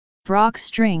Brock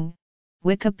string,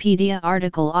 Wikipedia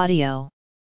article audio.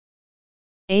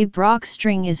 A Brock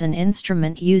string is an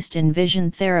instrument used in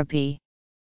vision therapy.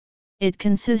 It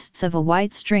consists of a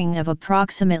white string of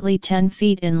approximately 10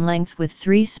 feet in length with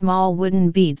 3 small wooden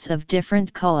beads of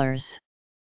different colors.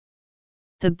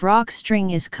 The Brock string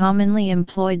is commonly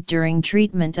employed during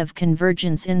treatment of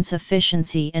convergence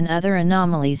insufficiency and other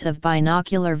anomalies of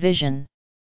binocular vision.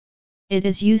 It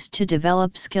is used to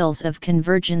develop skills of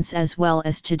convergence as well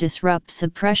as to disrupt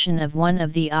suppression of one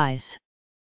of the eyes.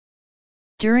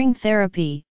 During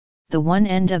therapy, the one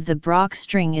end of the Brock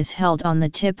string is held on the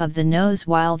tip of the nose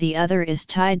while the other is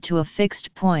tied to a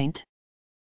fixed point.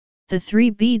 The 3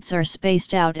 beads are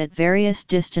spaced out at various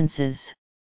distances.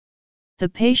 The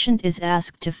patient is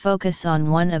asked to focus on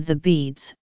one of the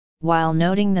beads, while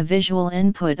noting the visual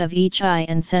input of each eye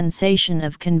and sensation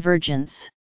of convergence.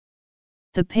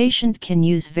 The patient can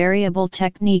use variable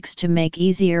techniques to make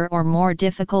easier or more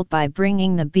difficult by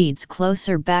bringing the beads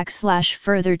closer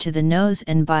 /further to the nose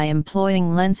and by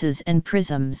employing lenses and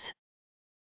prisms.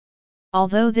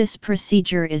 Although this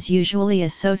procedure is usually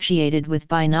associated with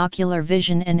binocular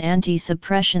vision and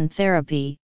anti-suppression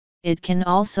therapy, it can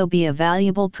also be a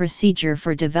valuable procedure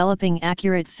for developing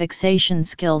accurate fixation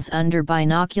skills under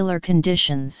binocular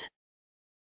conditions.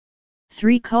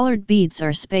 3 colored beads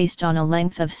are spaced on a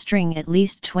length of string at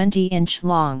least 20 inch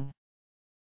long.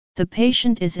 The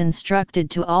patient is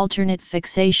instructed to alternate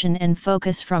fixation and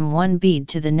focus from one bead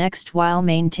to the next while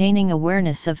maintaining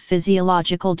awareness of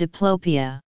physiological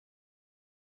diplopia.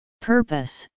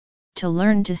 Purpose: to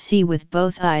learn to see with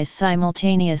both eyes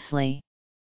simultaneously.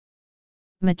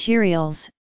 Materials: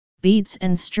 beads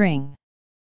and string.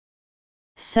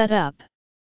 Setup.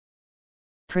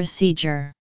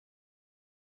 Procedure.